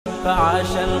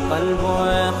فعاش القلب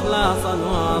إخلاصا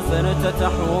وصرت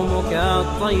تحوم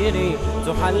كالطير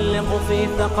تحلق في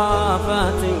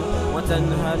ثقافات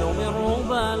وتنهل من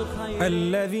ربى الخير.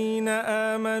 الذين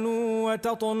آمنوا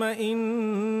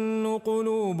وتطمئن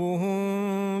قلوبهم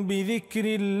بذكر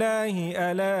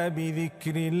الله ألا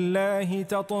بذكر الله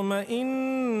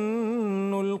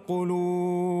تطمئن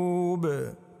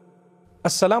القلوب.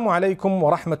 السلام عليكم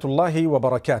ورحمة الله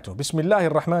وبركاته. بسم الله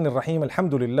الرحمن الرحيم.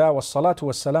 الحمد لله والصلاة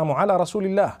والسلام على رسول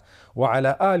الله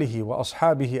وعلى آله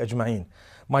وأصحابه أجمعين.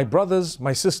 My brothers,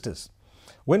 my sisters,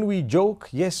 when we joke,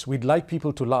 yes, we'd like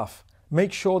people to laugh.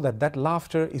 Make sure that that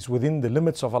laughter is within the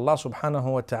limits of Allah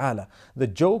subhanahu wa ta'ala. The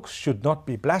jokes should not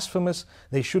be blasphemous,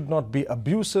 they should not be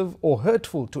abusive or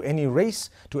hurtful to any race,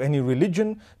 to any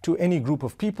religion, to any group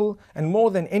of people, and more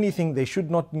than anything, they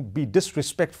should not be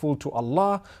disrespectful to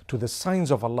Allah, to the signs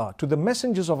of Allah, to the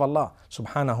messengers of Allah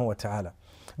subhanahu wa ta'ala.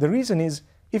 The reason is,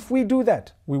 if we do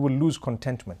that, we will lose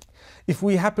contentment. If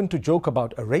we happen to joke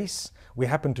about a race, we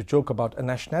happen to joke about a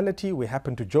nationality, we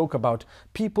happen to joke about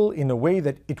people in a way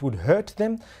that it would hurt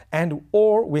them,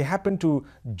 or we happen to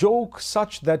joke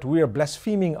such that we are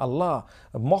blaspheming Allah,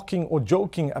 mocking or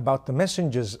joking about the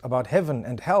messengers, about heaven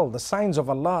and hell, the signs of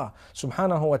Allah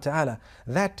subhanahu wa ta'ala,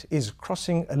 that is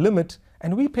crossing a limit,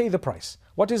 and we pay the price.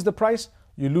 What is the price?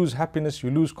 You lose happiness, you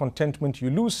lose contentment, you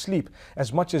lose sleep.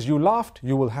 As much as you laughed,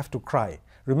 you will have to cry.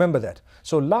 Remember that.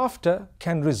 So laughter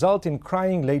can result in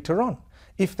crying later on,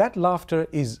 if that laughter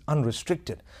is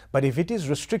unrestricted. But if it is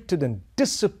restricted and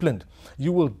disciplined,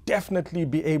 you will definitely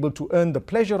be able to earn the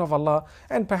pleasure of Allah,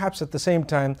 and perhaps at the same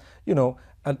time,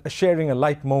 sharing a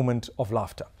light moment of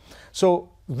laughter. So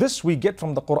this we get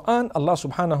from the Quran. Allah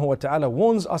subhanahu wa ta'ala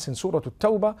warns us in Surah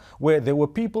At-Tawbah, where there were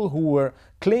people who were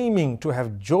claiming to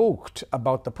have joked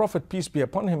about the Prophet, peace be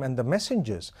upon him, and the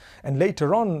messengers. And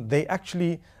later on, they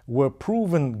actually were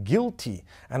proven guilty.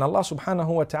 And Allah subhanahu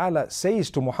wa ta'ala says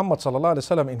to Muhammad sallallahu alayhi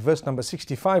wa sallam in verse number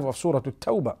 65 of Surah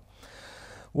At-Tawbah,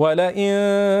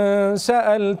 وَلَئِن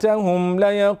سَأَلْتَهُمْ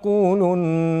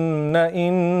لَيَقُولُنَّ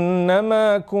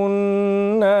إِنَّمَا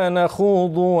كُنَّا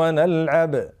نَخُوضُ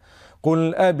وَنَلْعَبُ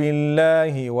قُلْ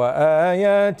أَبِاللَّهِ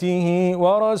وَآيَاتِهِ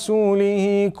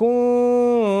وَرَسُولِهِ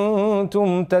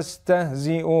كُنْتُمْ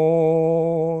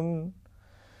تَسْتَهْزِئُونَ.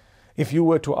 If you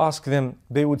were to ask them,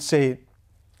 they would say,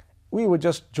 we were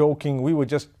just joking, we were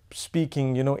just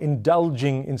speaking,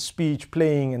 indulging in speech,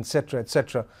 playing, etc.,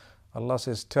 etc. Allah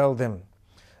says, tell them,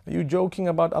 are you joking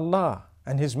about Allah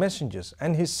and His messengers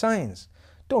and His signs?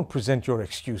 Don't present your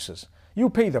excuses. You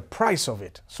pay the price of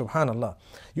it, subhanallah.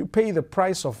 You pay the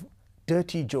price of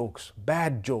dirty jokes,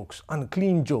 bad jokes,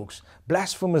 unclean jokes,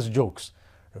 blasphemous jokes.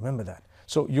 Remember that.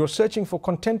 So you're searching for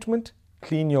contentment,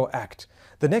 clean your act.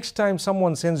 The next time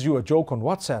someone sends you a joke on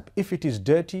WhatsApp, if it is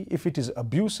dirty, if it is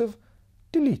abusive,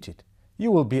 delete it.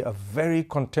 You will be a very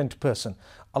content person.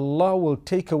 Allah will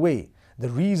take away the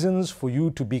reasons for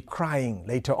you to be crying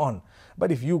later on.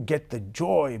 But if you get the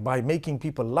joy by making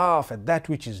people laugh at that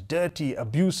which is dirty,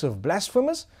 abusive,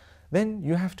 blasphemous, then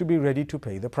you have to be ready to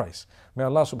pay the price. May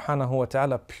Allah subhanahu wa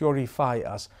ta'ala purify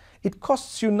us. It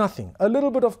costs you nothing. A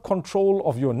little bit of control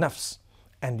of your nafs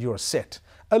and you're set.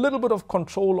 A little bit of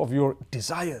control of your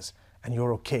desires and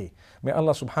you're okay. May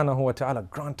Allah subhanahu wa ta'ala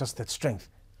grant us that strength.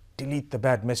 Delete the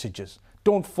bad messages.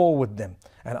 Don't forward them,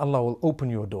 and Allah will open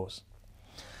your doors.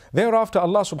 Thereafter,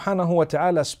 Allah subhanahu wa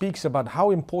ta'ala speaks about how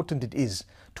important it is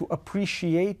to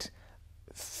appreciate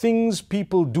things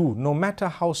people do, no matter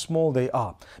how small they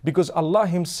are. Because Allah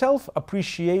Himself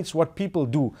appreciates what people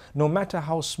do, no matter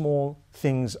how small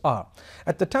things are.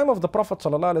 At the time of the Prophet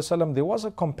ﷺ, there was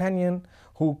a companion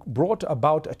who brought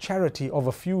about a charity of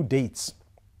a few dates.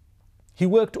 He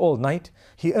worked all night,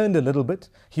 he earned a little bit,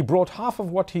 he brought half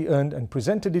of what he earned and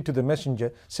presented it to the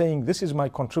messenger, saying, this is my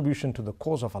contribution to the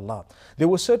cause of Allah. There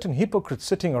were certain hypocrites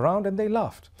sitting around and they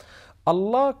laughed.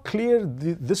 Allah cleared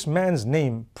this man's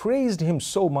name, praised him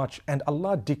so much, and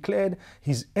Allah declared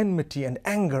His enmity and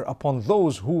anger upon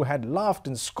those who had laughed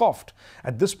and scoffed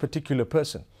at this particular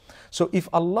person. So if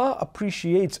Allah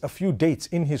appreciates a few dates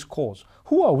in His cause,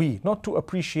 who are we not to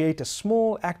appreciate a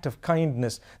small act of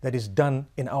kindness that is done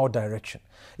in our direction?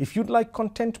 If you'd like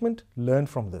contentment, learn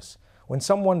from this. When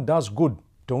someone does good,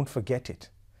 don't forget it.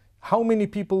 How many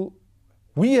people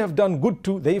we have done good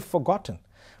to, they've forgotten.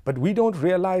 But we don't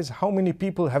realize how many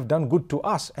people have done good to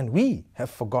us and we have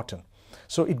forgotten.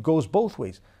 So it goes both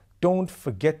ways. Don't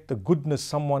forget the goodness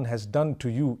someone has done to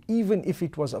you, even if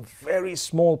it was a very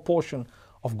small portion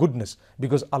of goodness,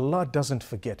 because Allah doesn't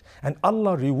forget and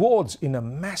Allah rewards in a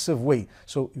massive way.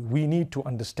 So we need to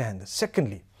understand.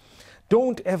 Secondly,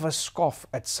 Don't ever scoff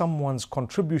at someone's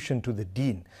contribution to the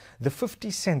deen. The 50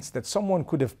 cents that someone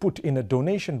could have put in a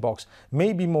donation box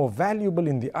may be more valuable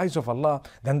in the eyes of Allah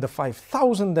than the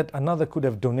 5,000 that another could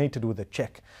have donated with a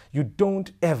check. You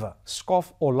don't ever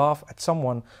scoff or laugh at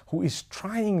someone who is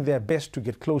trying their best to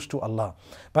get close to Allah.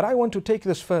 But I want to take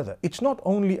this further. It's not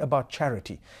only about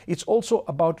charity. It's also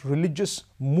about religious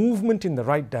movement in the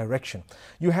right direction.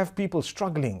 You have people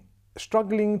struggling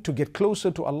to get closer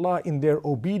to Allah in their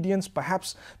obedience,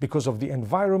 perhaps because of the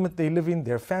environment they live in,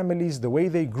 their families, the way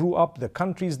they grew up, the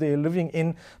countries they are living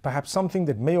in, perhaps something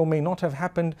that may or may not have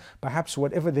happened, perhaps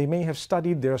whatever they may have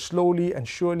studied, they are slowly and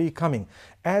surely coming.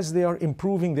 As they are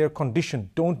improving their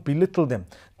condition, don't belittle them,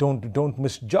 don't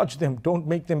misjudge them, don't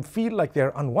make them feel like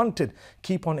they're unwanted.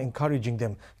 Keep on encouraging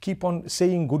them, keep on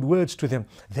saying good words to them.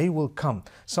 They will come.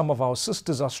 Some of our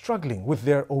sisters are struggling with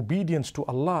their obedience to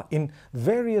Allah in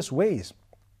various ways.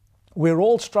 We're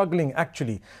all struggling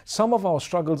actually. Some of our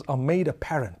struggles are made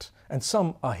apparent and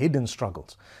some are hidden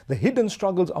struggles. The hidden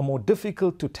struggles are more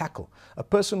difficult to tackle. A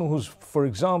person who's, for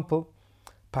example,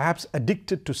 perhaps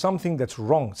addicted to something that's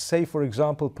wrong, say for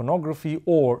example pornography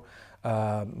or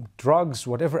drugs,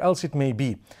 whatever else it may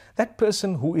be. That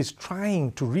person who is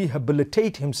trying to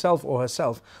rehabilitate himself or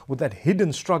herself with that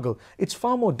hidden struggle, it's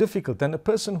far more difficult than a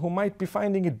person who might be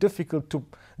finding it difficult to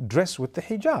dress with the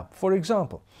hijab, for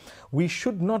example. We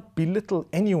should not belittle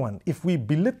anyone. If we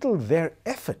belittle their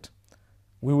effort,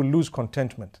 we will lose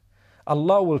contentment.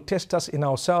 Allah will test us in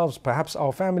ourselves, perhaps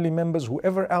our family members,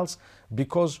 whoever else,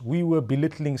 because we were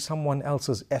belittling someone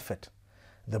else's effort.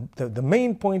 The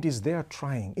main point is they are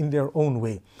trying in their own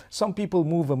way. Some people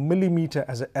move a millimeter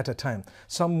at a time.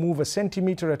 Some move a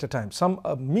centimeter at a time. Some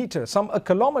a meter, some a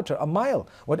kilometer, a mile,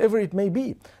 whatever it may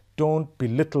be. Don't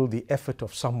belittle the effort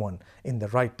of someone in the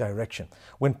right direction.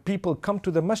 When people come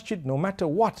to the masjid, no matter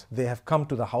what, they have come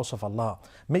to the house of Allah.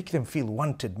 Make them feel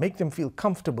wanted, make them feel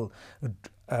comfortable.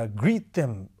 Greet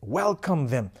them, welcome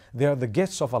them. They are the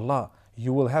guests of Allah.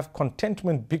 You will have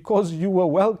contentment because you were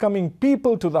welcoming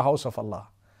people to the house of Allah.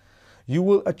 You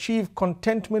will achieve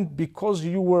contentment because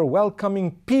you were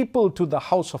welcoming people to the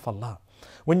house of Allah.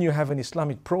 When you have an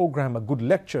Islamic program, a good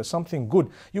lecture, something good,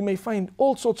 you may find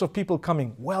all sorts of people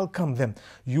coming. Welcome them.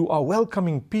 You are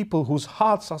welcoming people whose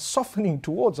hearts are softening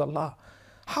towards Allah.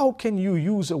 How can you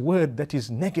use a word that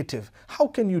is negative? How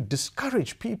can you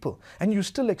discourage people and you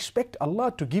still expect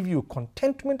Allah to give you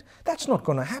contentment? That's not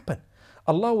going to happen.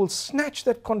 Allah will snatch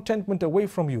that contentment away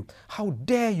from you. How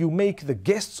dare you make the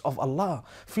guests of Allah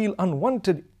feel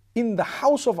unwanted in the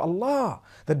house of Allah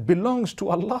that belongs to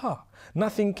Allah?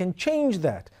 Nothing can change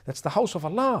that. That's the house of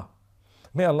Allah.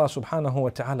 May Allah subhanahu wa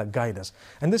ta'ala guide us.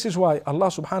 And this is why Allah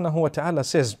subhanahu wa ta'ala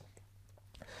says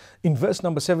in verse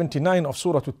number 79 of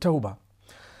Surah At-Tawbah,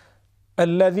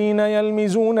 الذين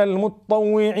يلمزون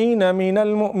المطوعين من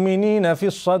المؤمنين في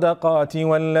الصدقات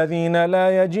والذين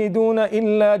لا يجدون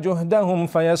إلا جهدهم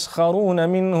فيسخرون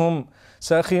منهم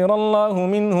سخر الله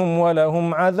منهم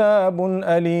ولهم عذاب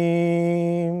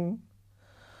أليم.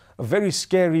 A very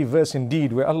scary verse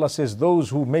indeed, where Allah says those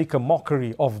who make a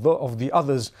mockery of the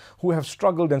others who have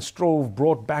struggled and strove,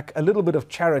 brought back a little bit of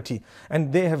charity,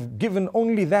 and they have given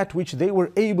only that which they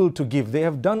were able to give. They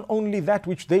have done only that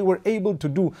which they were able to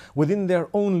do within their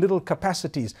own little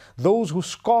capacities. Those who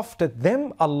scoffed at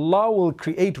them, Allah will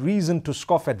create reason to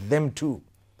scoff at them too.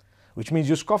 Which means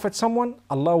you scoff at someone,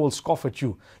 Allah will scoff at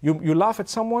you. You laugh at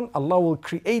someone, Allah will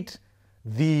create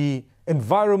the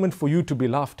environment for you to be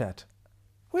laughed at.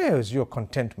 Where is your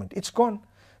contentment? It's gone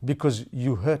because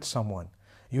you hurt someone.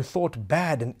 You thought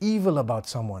bad and evil about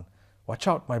someone. Watch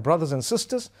out, my brothers and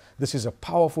sisters. This is a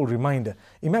powerful reminder.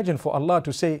 Imagine for Allah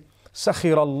to say,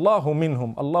 سَخِرَ اللَّهُ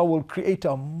مِنْهُمْ. Allah will create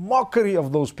a mockery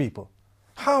of those people.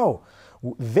 How?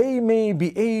 They may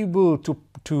be able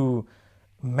to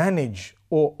manage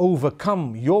or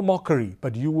overcome your mockery,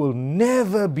 but you will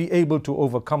never be able to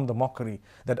overcome the mockery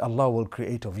that Allah will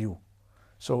create of you.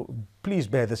 So please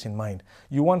bear this in mind.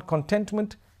 You want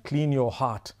contentment? Clean your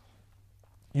heart.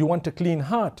 You want a clean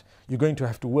heart? You're going to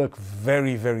have to work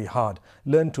very, very hard.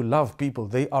 Learn to love people.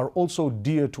 They are also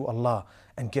dear to Allah.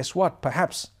 And guess what?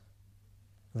 Perhaps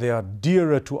they are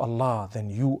dearer to Allah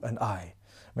than you and I.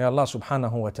 May Allah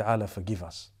subhanahu wa ta'ala forgive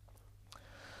us.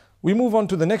 We move on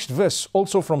to the next verse,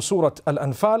 also from Surah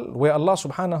Al-Anfal, where Allah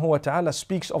subhanahu wa ta'ala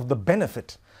speaks of the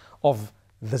benefit of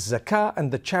the zakah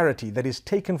and the charity that is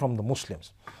taken from the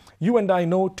Muslims. You and I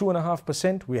know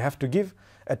 2.5% we have to give.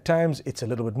 At times it's a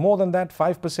little bit more than that,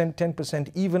 5%,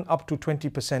 10%, even up to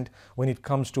 20% when it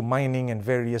comes to mining and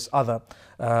various other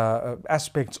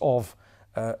aspects of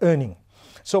earning.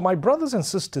 So my brothers and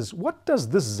sisters, what does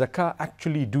this zakah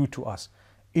actually do to us?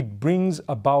 it brings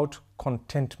about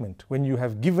contentment when you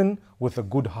have given with a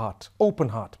good heart, open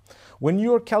heart. When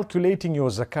you're calculating your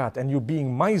zakat and you're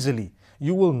being miserly,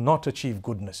 you will not achieve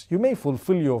goodness. You may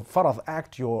fulfill your farad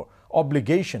act, your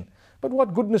obligation, but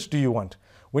what goodness do you want?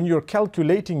 When you're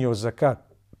calculating your zakat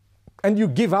and you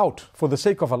give out for the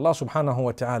sake of Allah subhanahu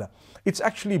wa ta'ala, it's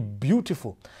actually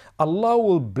beautiful. Allah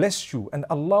will bless you and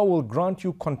Allah will grant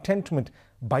you contentment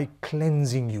by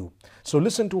cleansing you. So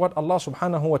listen to what Allah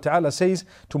subhanahu wa ta'ala says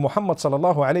to Muhammad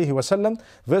sallallahu alayhi wa sallam,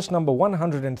 verse number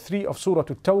 103 of Surah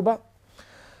At-Tawbah.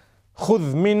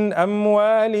 خُذْ مِنْ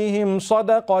أَمْوَالِهِمْ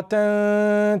صَدَقَةً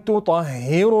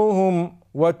تُطَهِّرُهُمْ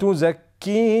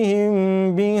وَتُزَكِّيهِمْ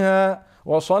بِهَا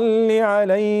وَصَلِّ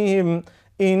عَلَيْهِمْ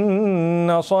إِنَّ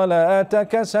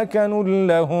صَلَاتَكَ سَكَنٌ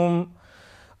لَهُمْ.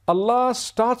 Allah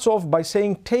starts off by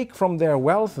saying, take from their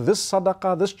wealth this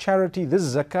sadaqah, this charity,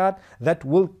 this zakat that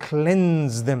will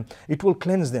cleanse them. It will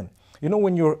cleanse them. You know,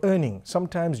 when you're earning,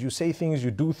 sometimes you say things,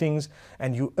 you do things,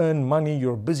 and you earn money,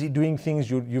 you're busy doing things,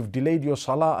 you've delayed your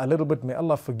salah a little bit. May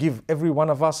Allah forgive every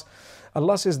one of us.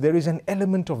 Allah says there is an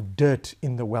element of dirt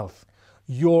in the wealth.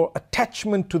 Your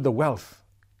attachment to the wealth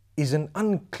is an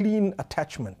unclean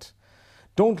attachment.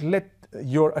 Don't let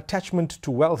your attachment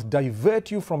to wealth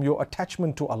divert you from your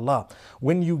attachment to Allah.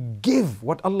 When you give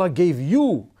what Allah gave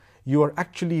you, you are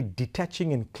actually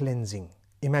detaching and cleansing.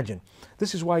 Imagine.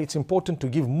 This is why it's important to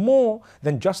give more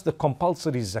than just the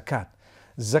compulsory zakat.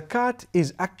 Zakat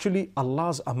is actually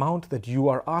Allah's amount that you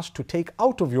are asked to take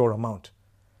out of your amount.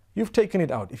 You've taken it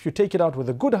out. If you take it out with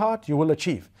a good heart, you will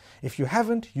achieve. If you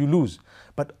haven't, you lose.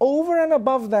 But over and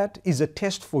above that is a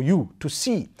test for you to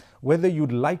see whether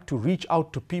you'd like to reach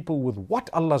out to people with what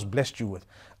Allah's blessed you with.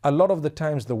 A lot of the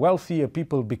times, the wealthier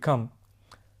people become,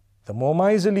 the more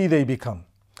miserly they become.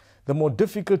 The more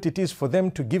difficult it is for them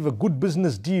to give a good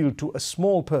business deal to a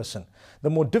small person. The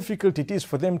more difficult it is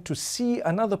for them to see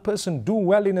another person do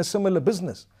well in a similar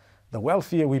business. The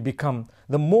wealthier we become,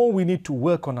 the more we need to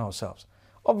work on ourselves.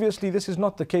 Obviously, this is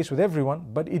not the case with everyone,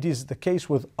 but it is the case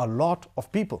with a lot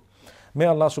of people. May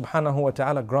Allah subhanahu wa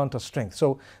ta'ala grant us strength.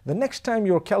 So the next time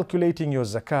you're calculating your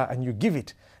zakah and you give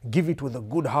it with a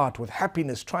good heart, with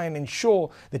happiness. Try and ensure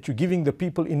that you're giving the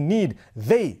people in need.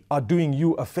 They are doing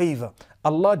you a favor.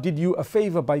 Allah did you a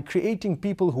favor by creating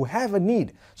people who have a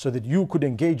need so that you could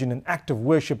engage in an act of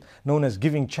worship known as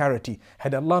giving charity.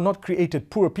 Had Allah not created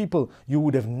poor people, you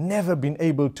would have never been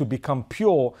able to become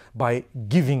pure by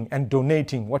giving and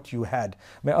donating what you had.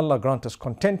 May Allah grant us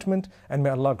contentment and may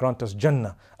Allah grant us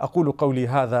Jannah. أقول قولي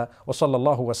هذا وصلى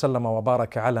الله وسلم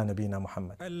وبارك على نبينا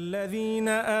محمد. الذين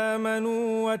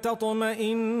آمنوا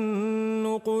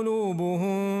وتطمئن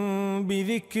قلوبهم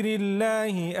بذكر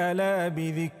الله ألا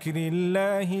بذكر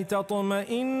الله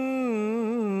تطمئن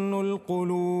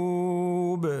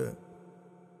القلوب.